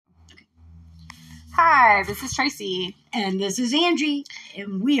Hi, this is Tracy. And this is Angie.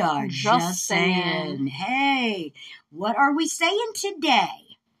 And we are just saying, hey, what are we saying today?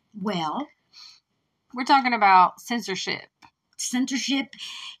 Well, we're talking about censorship. Censorship.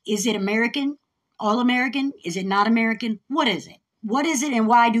 Is it American? All American? Is it not American? What is it? What is it and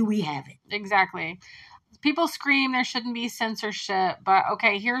why do we have it? Exactly. People scream there shouldn't be censorship, but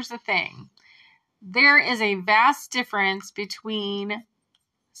okay, here's the thing. There is a vast difference between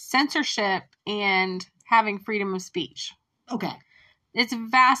censorship and having freedom of speech. Okay. It's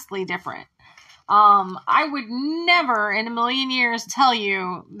vastly different. I would never in a million years tell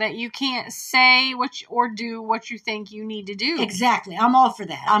you that you can't say or do what you think you need to do. Exactly. I'm all for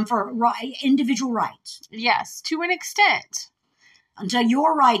that. I'm for individual rights. Yes, to an extent. Until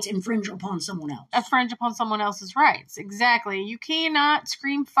your rights infringe upon someone else. Infringe upon someone else's rights. Exactly. You cannot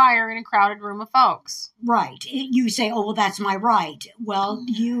scream fire in a crowded room of folks. Right. You say, oh, well, that's my right. Well,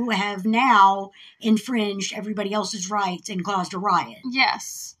 you have now infringed everybody else's rights and caused a riot.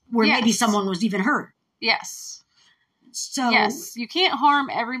 Yes. Where maybe someone was even hurt. Yes. So. Yes. You can't harm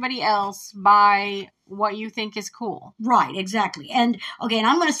everybody else by what you think is cool. Right. Exactly. And, okay, and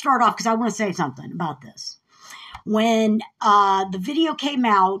I'm going to start off because I want to say something about this. When the video came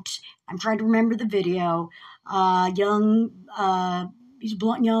out, I'm trying to remember the video, he's a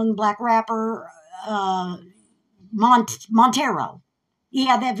young black rapper, Montero.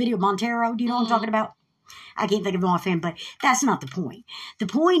 Yeah, that video, Montero. Do you know what I'm talking about? I can't think of him offhand, but that's not the point. The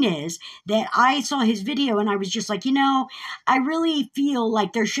point is that I saw his video and I was just like, I really feel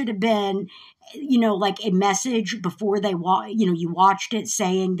like there should have been, like a message before you watched it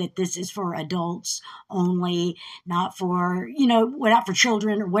saying that this is for adults only, not for, not for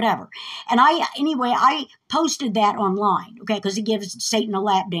children or whatever. And I posted that online, okay, because it gives Satan a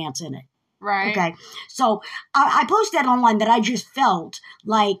lap dance in it. Right. Okay. So I posted that online that I just felt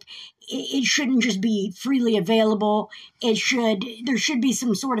like it shouldn't just be freely available. There should be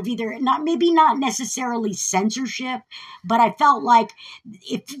some sort of maybe not necessarily censorship, but I felt like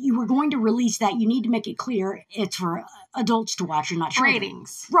if you were going to release that, you need to make it clear it's for adults to watch and not children.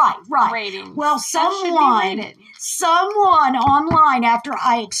 Ratings. Right. Ratings. Well, someone online after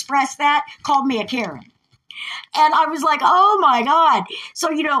I expressed that called me a Karen. And I was like, oh my God. So,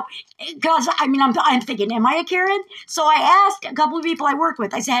 because I'm thinking, am I a Karen? So I asked a couple of people I work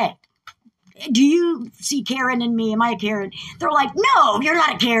with, I said, hey, do you see Karen in me? Am I a Karen? They're like, no, you're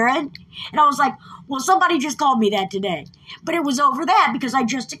not a Karen. And I was like, well, somebody just called me that today. But it was over that because I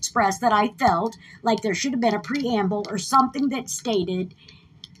just expressed that I felt like there should have been a preamble or something that stated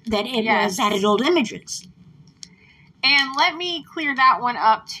that it was had adult images. And let me clear that one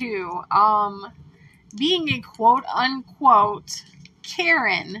up too. Being a quote-unquote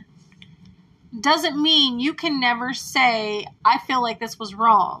Karen doesn't mean you can never say, I feel like this was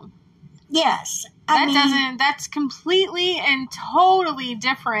wrong. Yes. That's completely and totally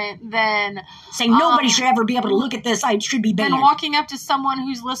different than saying nobody should ever be able to look at this. I should be banned. Than walking up to someone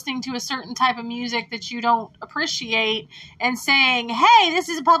who's listening to a certain type of music that you don't appreciate and saying, hey, this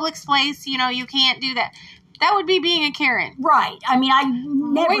is a public place. You can't do that. That would be being a Karen. Right. I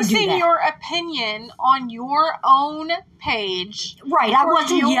never voicing do that. your opinion on your own page. Right. I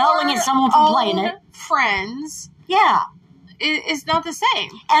wasn't yelling at someone for playing it. Friends. Yeah. It's not the same.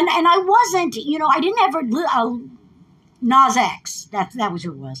 And I wasn't, I didn't ever, Nas X. That was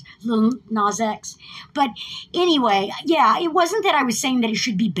who it was. Little Nas X. But anyway, yeah, it wasn't that I was saying that it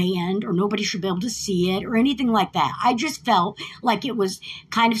should be banned or nobody should be able to see it or anything like that. I just felt like it was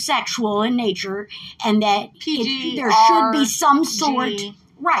kind of sexual in nature and that there should be some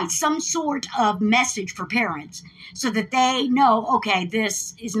sort of message for parents so that they know, okay,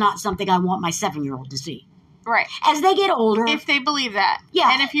 this is not something I want my 7-year-old to see. Right. As they get older. If they believe that.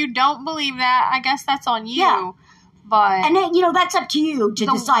 Yeah. And if you don't believe that, I guess that's on you. Yeah. But and then, that's up to you to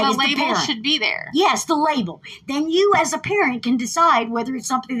decide as the parent. The label should be there. Yes, the label. Then you as a parent can decide whether it's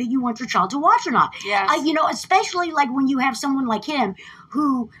something that you want your child to watch or not. Yes. Especially like when you have someone like him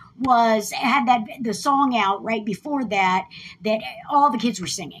who had the song out right before that all the kids were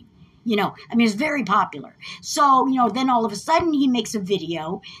singing. It's very popular. So, then all of a sudden he makes a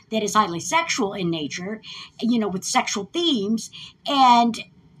video that is highly sexual in nature, with sexual themes, and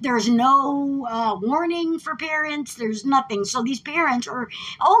there's no warning for parents. There's nothing. So these parents are,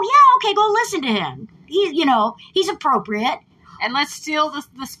 okay, go listen to him. He's appropriate. And let's steal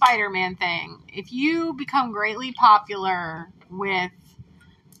the Spider-Man thing. If you become greatly popular with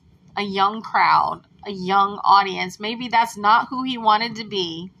a young crowd, a young audience, maybe that's not who he wanted to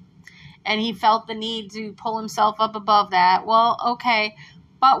be, and he felt the need to pull himself up above that. Well, okay,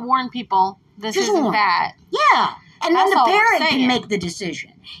 but warn people, this isn't that. Yeah, and then the parent can make the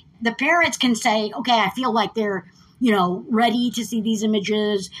decision. the parents can say, okay, I feel like they're, ready to see these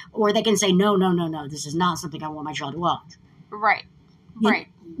images, or they can say, no, this is not something I want my child to watch. Right.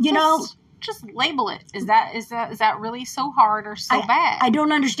 Just label it. Is that really so hard or so bad? I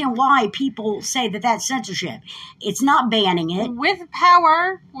don't understand why people say that that's censorship. It's not banning it. With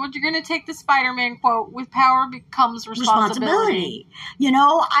power, well, you're going to take the Spider-Man quote, with power becomes responsibility.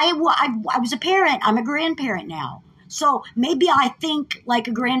 I was a parent. I'm a grandparent now. So maybe I think like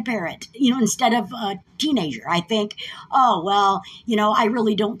a grandparent, instead of a teenager. I think, I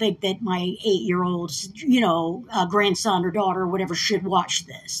really don't think that my 8-year-old, grandson or daughter or whatever should watch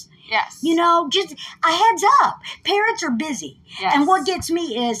this. Yes. Just a heads up. Parents are busy. Yes. And what gets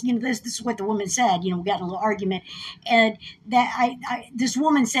me is, this is what the woman said, we got in a little argument. And that this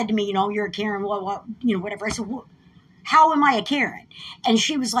woman said to me, you're a Karen, whatever. I said, how am I a Karen? And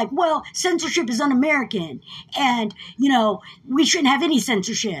she was like, well, censorship is un-American. And, we shouldn't have any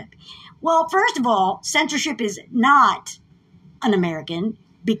censorship. Well, first of all, censorship is not un-American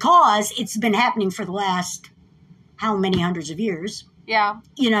because it's been happening for the last how many hundreds of years. Yeah.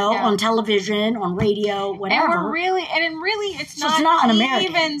 On television, on radio, whatever. And it's so not un-American.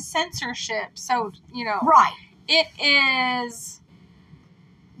 Even censorship. So, Right. It is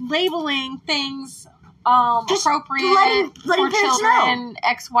labeling things just appropriate letting for children,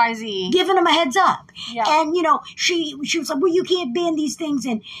 XYZ. Giving them a heads up. Yeah. And, she was like, well, you can't ban these things.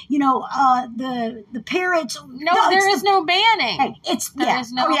 And, the parents. No, there is no banning. Hey,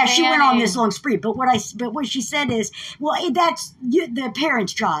 she went on this long spree. But what she said is, well, that's the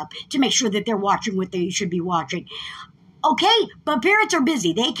parents' job to make sure that they're watching what they should be watching. Okay, but parents are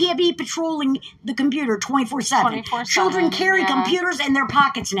busy. They can't be patrolling the computer 24/7. 24/7. Children carry computers in their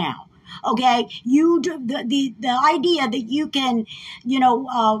pockets now. Okay, you do the idea that you can,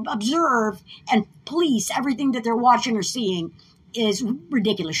 observe and police everything that they're watching or seeing is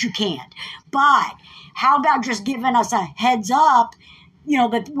ridiculous. You can't. But how about just giving us a heads up,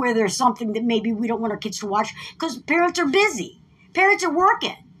 that where there's something that maybe we don't want our kids to watch because parents are busy. Parents are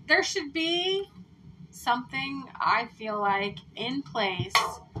working. There should be something, I feel like, in place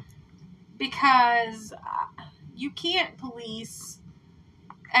because you can't police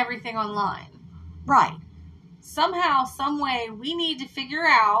everything online. Right. Somehow, some way, we need to figure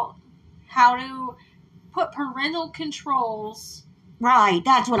out how to put parental controls. Right,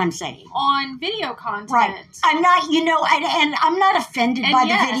 that's what I'm saying. On video content. Right. I'm not, and I'm not offended by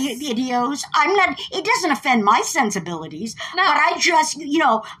the videos. I'm not, it doesn't offend my sensibilities. No. But I just,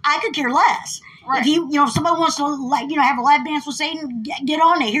 I could care less. Right. If somebody wants to, have a lap dance with Satan, get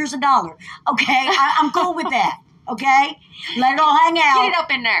on it. Here's $1. Okay? I'm cool with that. Okay? Let it all hang out. Get it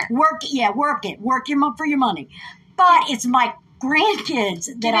up in there. Work it. Work for your money. But it's my grandkids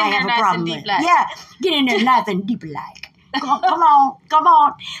that I have a problem with. Yeah. Get in there nice and deep like. Come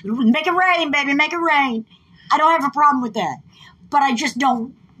on. Make it rain, baby. Make it rain. I don't have a problem with that. But I just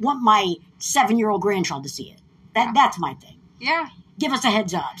don't want my 7-year-old grandchild to see it. That's my thing. Yeah. Give us a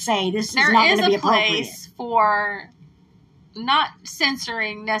heads up. Say this is not going to be appropriate. There is a place for not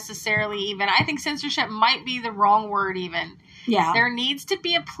censoring necessarily even. I think censorship might be the wrong word even. Yeah. There needs to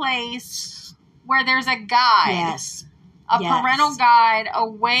be a place where there's a guide. Yes. A parental guide, a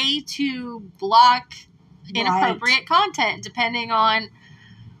way to block inappropriate content depending on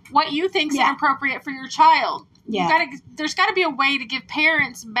what you think is inappropriate for your child. Yeah. There's got to be a way to give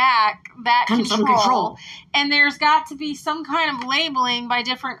parents back that control. And there's got to be some kind of labeling by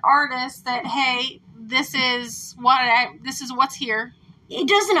different artists that, hey, this is what's here. It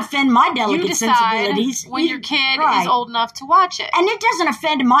doesn't offend my delicate sensibilities. When your kid is old enough to watch it. And it doesn't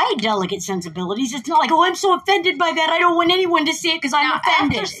offend my delicate sensibilities. It's not like, oh, I'm so offended by that. I don't want anyone to see it because I'm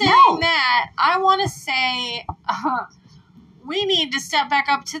offended. After saying that, I want to say we need to step back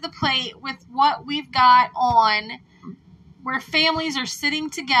up to the plate with what we've got on where families are sitting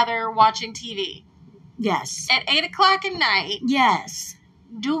together watching TV. Yes. At 8 o'clock at night. Yes.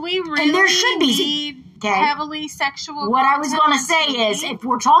 Do we really and there should be need heavily sexual What I was going to say is, if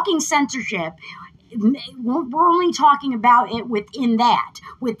we're talking censorship, we're only talking about it within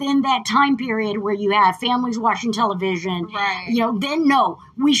that time period where you have families watching television. Right. Then no,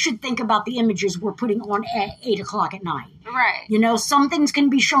 we should think about the images we're putting on at 8 o'clock at night. Right. Some things can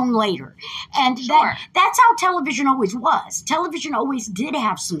be shown later. And that's how television always was. Television always did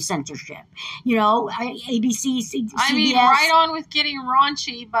have some censorship. ABC, CBS. I mean, right on with getting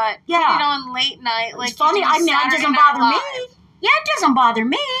raunchy, but put it on late night. Like, it's funny. It doesn't bother me. Yeah, it doesn't bother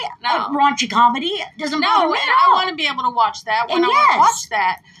me. raunchy comedy. Doesn't bother me at I all. want to be able to watch that when And I want to watch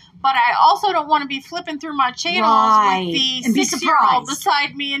that. But I also don't want to be flipping through my channels with the 6-year-old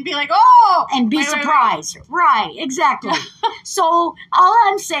beside me and be like, oh! And be surprised. Wait. Right, exactly. So all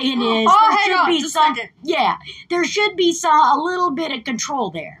I'm saying is there should be a little bit of control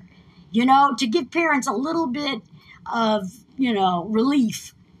there. You know, to give parents a little bit of, you know,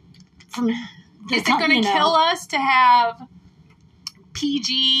 relief from the, is it going to kill us to have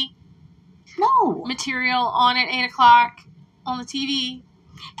PG material on at 8 o'clock on the TV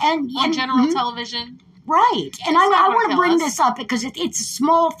and general television? Right. And I want to bring this up because it's a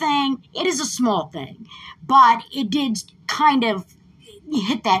small thing. It is a small thing. But it did kind of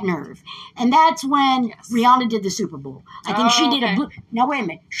hit that nerve. And that's when Rihanna did the Super Bowl. I think she did wait a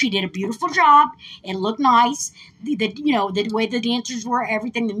minute. She did a beautiful job. It looked nice. The way the dancers were,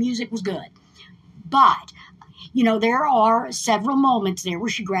 everything, the music was good. But, you know, there are several moments there where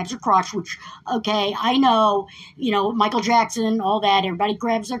she grabs her crotch, which, okay, I know, you know, Michael Jackson, all that, everybody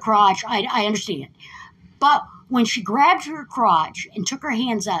grabs their crotch. I understand. But when she grabbed her crotch and took her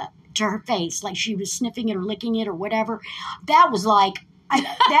hands up to her face, like she was sniffing it or licking it or whatever, that was like,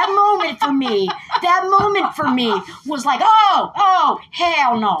 that moment for me was like, oh,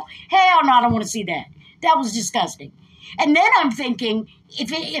 hell no, I don't want to see that. That was disgusting. And then I'm thinking,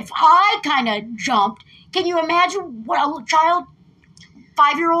 if I kind of jumped, can you imagine what a child,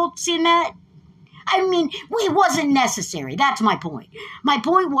 5-year-old, seeing that? I mean, it wasn't necessary. That's my point. My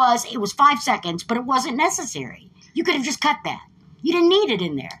point was, it was 5 seconds, but it wasn't necessary. You could have just cut that. You didn't need it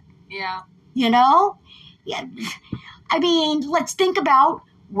in there. Yeah. You know? Yeah. I mean, let's think about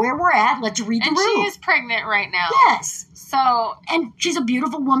where we're at. Let's read the room. And she is pregnant right now. Yes. So. And she's a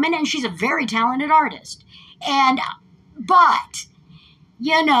beautiful woman, and she's a very talented artist. But,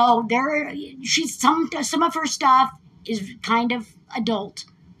 you know, some of her stuff is kind of adult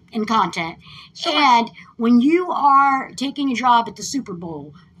in content. Sure. And when you are taking a job at the Super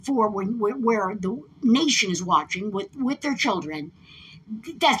Bowl where the nation is watching with their children,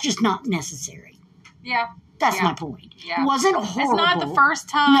 that's just not necessary. Yeah. That's my point. Yeah. It wasn't horrible. It's not the first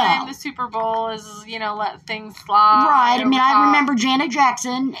time the Super Bowl is, you know, let things slide. Right. I mean, I remember Janet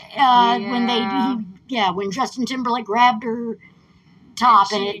Jackson when Justin Timberlake grabbed her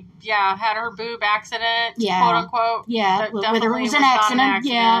top and had her boob accident, quote unquote. Yeah, whether it was an accident.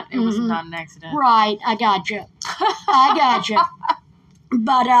 Yeah, it was not an accident. Right, I gotcha.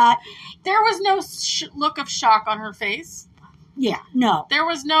 But there was no look of shock on her face. Yeah, no. There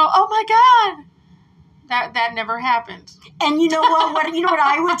was no, oh my God. That never happened. And you know what? You know what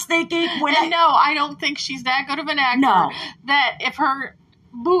I was thinking? I don't think she's that good of an actor. No. That if her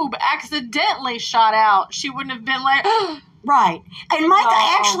boob accidentally shot out, she wouldn't have been like. Right. And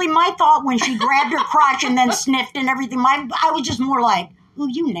my thought when she grabbed her crotch and then sniffed and everything, I was just more like, "Ooh,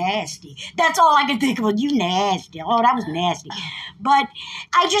 you nasty." That's all I could think of. You nasty. Oh, that was nasty. But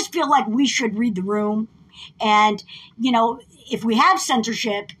I just feel like we should read the room, and you know, if we have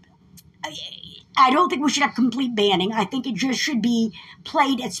censorship, I don't think we should have complete banning. I think it just should be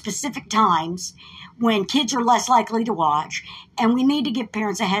played at specific times when kids are less likely to watch, and we need to give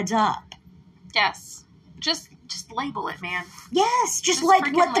parents a heads up. Yes. Just label it, man. Yes, just let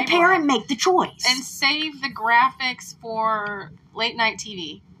the parent make the choice. And save the graphics for late night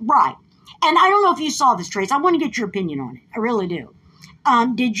TV. Right. And I don't know if you saw this, Trace. I want to get your opinion on it. I really do.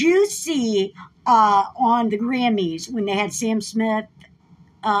 Did you see on the Grammys when they had Sam Smith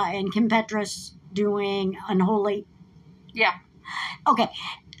and Kim Petras doing Unholy? Yeah. Okay.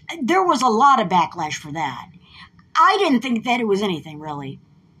 There was a lot of backlash for that. I didn't think that it was anything, really.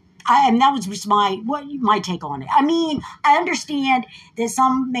 And that was just my take on it. I mean, I understand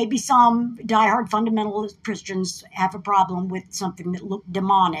that maybe some diehard fundamentalist Christians have a problem with something that looked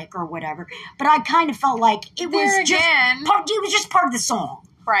demonic or whatever, but I kind of felt like it was just part of the song.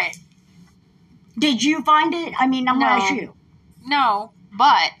 Right. Did you find it? I mean, I'm not sure you. No,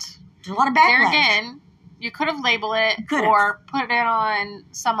 but there's a lot of backlash. There again, you could have labeled it or put it on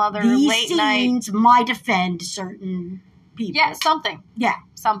some other late night. These scenes might offend certain people. Yeah, something. Yeah.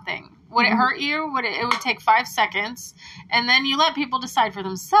 Something. Would it hurt you? It would take 5 seconds, and then you let people decide for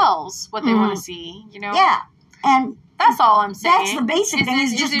themselves what they want to see, you know? Yeah. And that's all I'm saying. That's the basic thing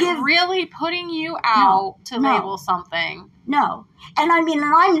is just it really putting you out to label something? No. And I mean,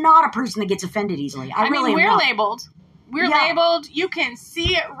 and I'm not a person that gets offended easily. I really we're am not. labeled. We're labeled. You can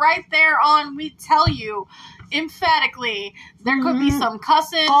see it right there on, we tell you emphatically, There could be some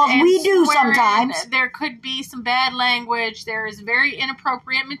cussing. And we do swearing. sometimes. There could be some bad language. There is very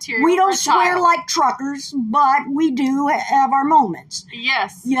inappropriate material. We don't for a swear child. like truckers, but we do have our moments.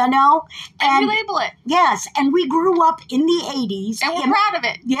 Yes. You know? And we label it. Yes, and we grew up in the 80s. And we're proud of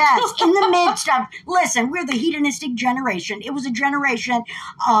it. Yes, in the midst of, listen, we're the hedonistic generation. It was a generation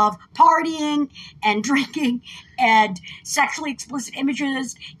of partying and drinking and sexually explicit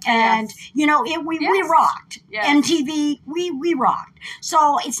images. And, you know, we rocked. Yes. MTV, we rocked.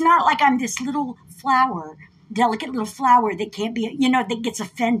 So it's not like I'm this little flower, delicate little flower that can't be, you know, that gets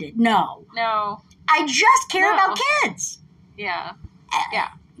offended. No. No. I just care about kids. Yeah. Yeah.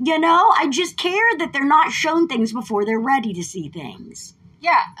 You know, I just care that they're not shown things before they're ready to see things.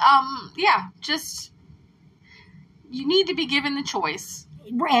 Yeah. Just, you need to be given the choice.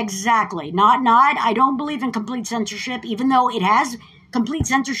 Exactly. Not, I don't believe in complete censorship, even though complete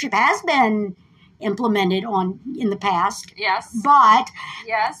censorship has been implemented in the past. Yes. But.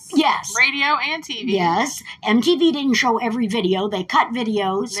 Yes. Radio and TV. Yes. MTV didn't show every video. They cut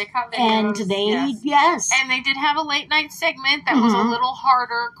videos. And yes. And they did have a late night segment that was a little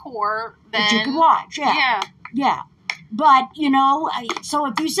harder core than. That you could watch. Yeah. Yeah. But, you know, so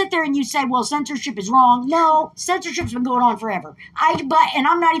if you sit there and you say, well, censorship is wrong. No, censorship's been going on forever. And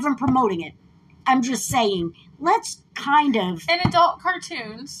I'm not even promoting it. I'm just saying, let's kind of. And adult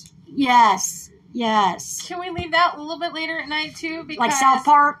cartoons. Yes. Can we leave that a little bit later at night, too? Because like South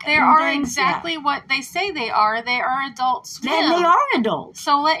Park. They are exactly what they say they are. They are Adult Swim. And they are adults.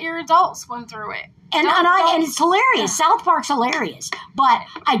 So let your adult swim through it. And it's hilarious. Yeah. South Park's hilarious. But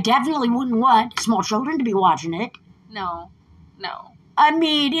I definitely wouldn't want small children to be watching it. No. I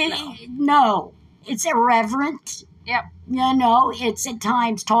mean, no. It's irreverent. Yep. You know, it's at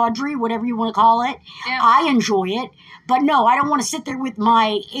times tawdry, whatever you want to call it. Yep. I enjoy it. But no, I don't want to sit there with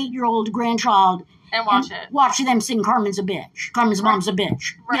my 8-year-old grandchild and watch it. Watch them sing Carmen's a bitch. Carmen's mom's a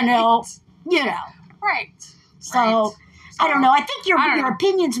bitch. Right. You know. Right. So, I don't know. I think your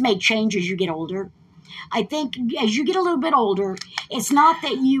opinions may change as you get older. I think as you get a little bit older, it's not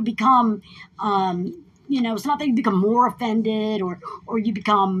that you become, it's not that you become more offended or you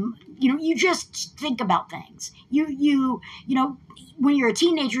become, you just think about things. You know, when you're a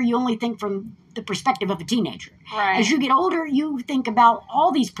teenager, you only think from the perspective of a teenager. Right. As you get older, you think about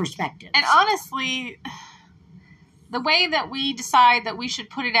all these perspectives. And honestly, the way that we decide that we should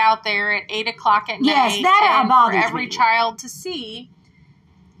put it out there at 8 o'clock at night that for every child to see,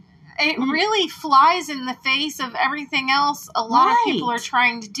 it really flies in the face of everything else a lot of people are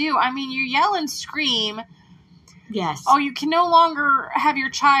trying to do. I mean, you yell and scream. Yes. Oh, you can no longer have your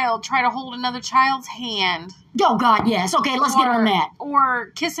child try to hold another child's hand. Oh, God, yes. Okay, let's get on that.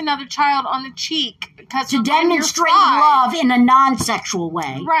 Or kiss another child on the cheek. Because to demonstrate love in a non-sexual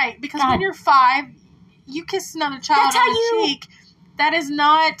way. Right, because when you're 5, you kiss another child on the cheek. That is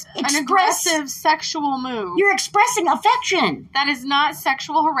not an aggressive sexual move. You're expressing affection. That is not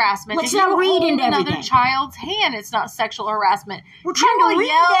sexual harassment. Let's not read into everything. Another child's hand, it's not sexual harassment. We're trying to read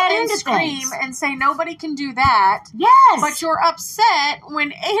that into and scream things. And say nobody can do that. Yes. But you're upset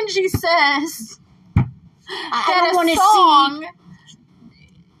when Angie says I don't a song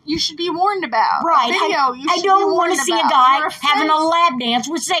you should be warned about. Right. A video you should I don't want to see a guy having a lap dance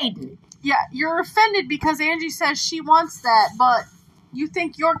with Satan. Yeah, you're offended because Angie says she wants that, but you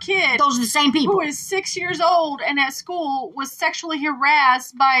think your kid, those are the same people, who is 6 years old and at school was sexually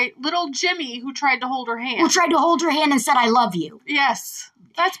harassed by little Jimmy who tried to hold her hand. Who tried to hold her hand and said, I love you. Yes.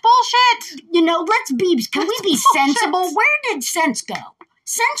 That's bullshit. Can we be sensible? Where did sense go?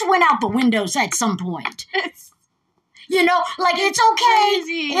 Sense went out the windows at some point. It's it's okay.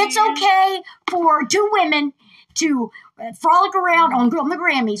 Crazy. It's okay for 2 women to frolic around on the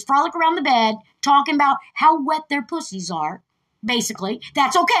Grammys, frolic around the bed, talking about how wet their pussies are. Basically,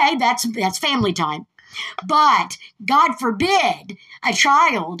 that's okay. That's family time. But God forbid a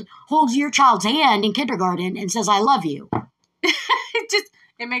child holds your child's hand in kindergarten and says, "I love you."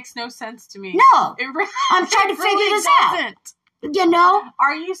 It makes no sense to me. No, I'm trying to figure this out.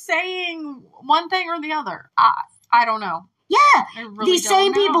 Are you saying one thing or the other? I don't know. Yeah, really these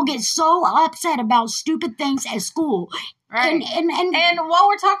same people get so upset about stupid things at school. Right. And while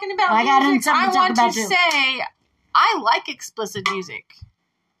we're talking about music, I want to say I like explicit music.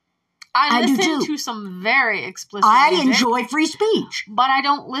 I listen to some very explicit music. I enjoy free speech. But I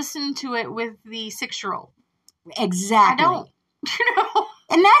don't listen to it with the 6-year-old. Exactly. I don't.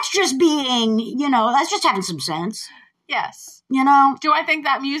 And that's just being, that's just having some sense. Yes. Do I think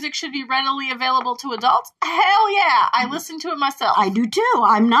that music should be readily available to adults? Hell yeah. I listen to it myself. I do too.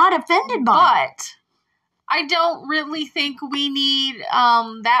 I'm not offended by it. But I don't really think we need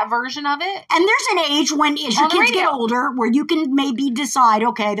that version of it. And there's an age when, as your On the kids get radio. older, where you can maybe decide,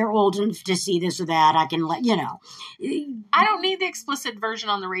 okay, they're old enough to see this or that. I can let, I don't need the explicit version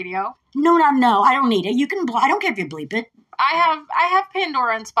on the radio. No. I don't need it. You can, I don't care if you bleep it. I have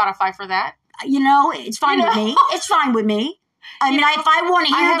Pandora and Spotify for that. It's fine with me. It's fine with me. I mean, if I want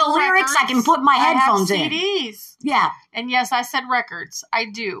to hear the lyrics, I can put my headphones I have in. CDs. Yeah. And yes, I said records. I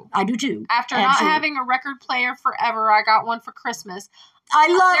do. I do too. After Absolutely. not having a record player forever, I got one for Christmas. I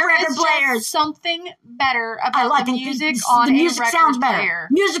love There record is players. just something better about the music the on music a record sounds better. player.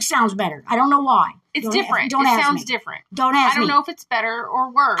 Music sounds better. I don't know why. It's Don't- different. Don't It ask sounds me. different. Don't ask I don't me. know if it's better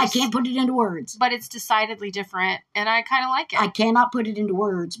or worse. I can't put it into words. But it's decidedly different, and I kind of like it. I cannot put it into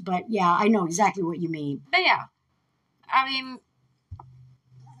words, but yeah, I know exactly what you mean. But yeah. I mean,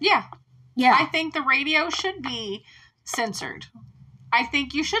 yeah. Yeah. I think the radio should be censored. I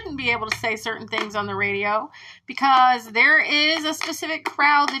think you shouldn't be able to say certain things on the radio because there is a specific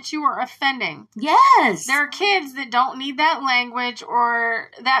crowd that you are offending. Yes. There are kids that don't need that language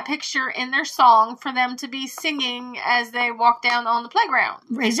or that picture in their song for them to be singing as they walk down on the playground.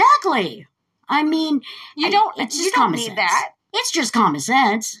 Exactly. I mean, it's just you don't common need sense. that. It's just common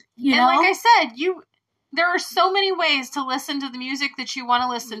sense. You know? Like I said, there are so many ways to listen to the music that you want to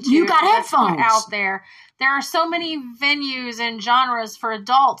listen to. You got that's headphones out there. There are so many venues and genres for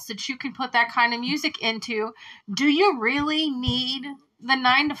adults that you can put that kind of music into. Do you really need the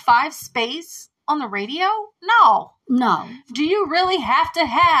 9 to 5 space on the radio? No. No. Do you really have to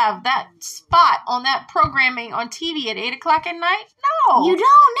have that spot on that programming on TV at 8 o'clock at night? No. You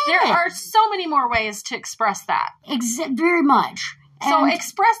don't need There it. are so many more ways to express that. Very much. So And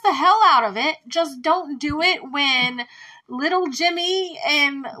express the hell out of it. Just don't do it when little Jimmy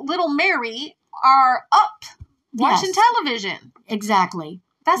and little Mary are up watching television. Exactly.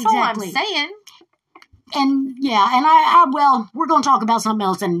 That's Exactly. all I'm saying. And yeah, and we're going to talk about something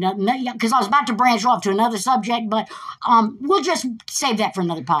else, because I was about to branch off to another subject, but we'll just save that for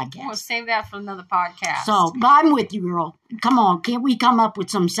another podcast. We'll save that for another podcast. So, but I'm with you, girl. Come on, can't we come up with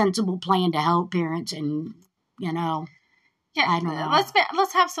some sensible plan to help parents? And yeah, I don't know.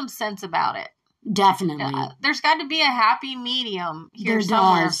 Let's have some sense about it. Definitely, There's got to be a happy medium here There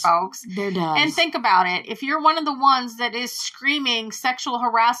somewhere, does. folks. there does. And think about it. If you're one of the ones that is screaming sexual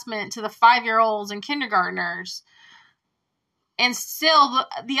harassment to the 5-year-olds and kindergartners, and still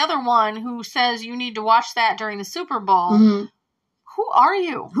the other one who says you need to watch that during the Super Bowl, Mhm. who are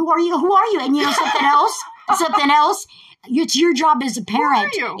you? Who are you? And you know something else? Something else? It's your job as a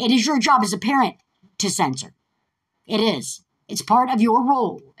parent. Who are you? It is your job as a parent to censor. It is. It's part of your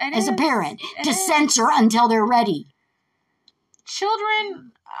role It as a is. parent It to is. censor until they're ready.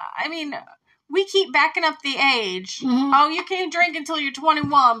 Children, I mean, we keep backing up the age. Mhm. Oh, you can't drink until you're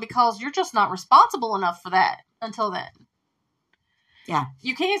 21 because you're just not responsible enough for that until then. Yeah.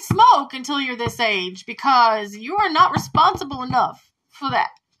 You can't smoke until you're this age because you are not responsible enough for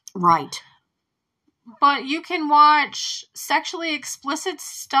that. Right. But you can watch sexually explicit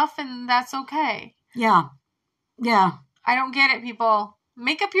stuff and that's okay. Yeah. Yeah. I don't get it, people.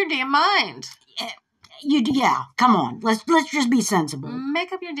 Make up your damn mind. Yeah. Come on. Let's just be sensible.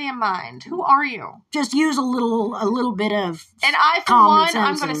 Make up your damn mind. Who are you? Just use a little bit of. And I, for Common one,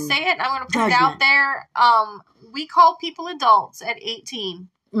 I'm sense going to and say it. I'm going to put it judgment. out there. We call people adults at 18.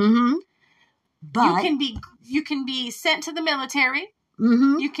 Mm-hmm. But You can be sent to the military.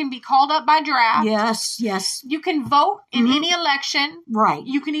 mm-hmm. You can be called up by draft. Yes. You can vote in Mhm. any election. Right.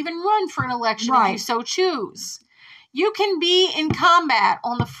 You can even run for an election Right. if you so choose. You can be in combat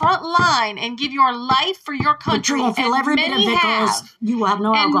on the front line and give your life for your But country. you're going to feel and every bit of many because have. you will have no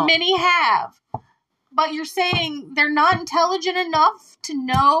And alcohol. many have. But you're saying they're not intelligent enough to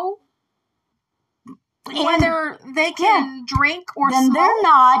know whether they can drink or then smoke. they're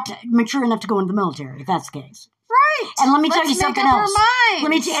not mature enough to go into the military, if that's the case. Right. And let me tell Let's you something make up else. our minds.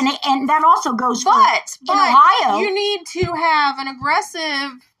 Let me and that also goes for But in Ohio. you need to have an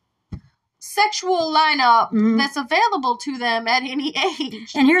aggressive sexual lineup Mhm. that's available to them at any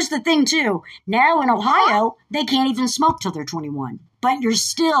age. And here's the thing too. Now in Ohio, they can't even smoke till they're 21. But you're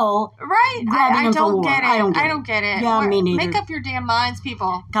still Right? grabbing I them for don't war. get it. I don't get I it. don't get it. Yeah, me neither. Make up your damn minds,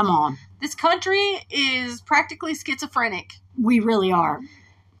 people. come on. This country is practically schizophrenic. We really are.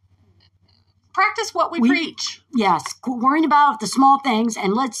 Practice what we preach. Yes, quit worrying about the small things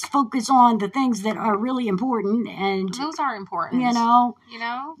and let's focus on the things that are really important. And Those are important. you know, You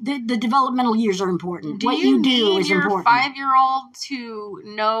know? the developmental years are important. Do what you do need is your important. 5-year-old to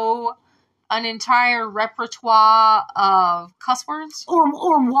know an entire repertoire of cuss words?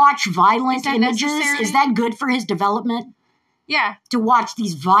 Or watch violent Is that images. necessary? Is that good for his development? Yeah. To watch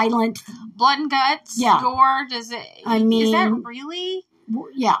these violent blood and guts, gore. Does it? I mean, is that really?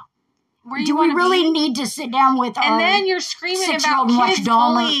 Yeah. Where Do we really need to sit down with and then you're screaming about kids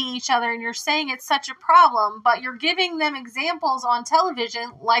bullying each other, and you're saying it's such a problem, but you're giving them examples on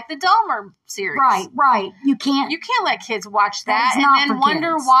television like the Dahmer series. Right. You can't let kids watch that and then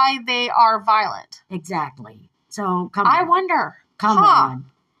wonder why they are violent. Exactly. So I wonder. Come on.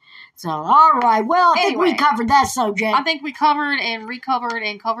 So all right. Well, I think we covered that subject. I think we covered and recovered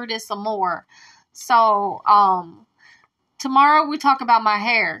and covered it some more. So tomorrow we talk about my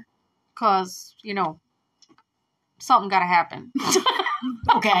hair. Because, something got to happen.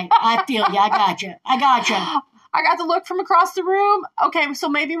 Okay, I feel you. I got you. I got the look from across the room. Okay, so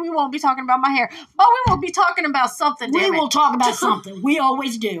maybe we won't be talking about my hair. But we will be talking about something, We will talk about something. We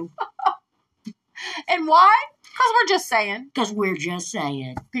always do. And why? Because we're just saying. Because we're just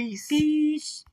saying. Peace. Peace.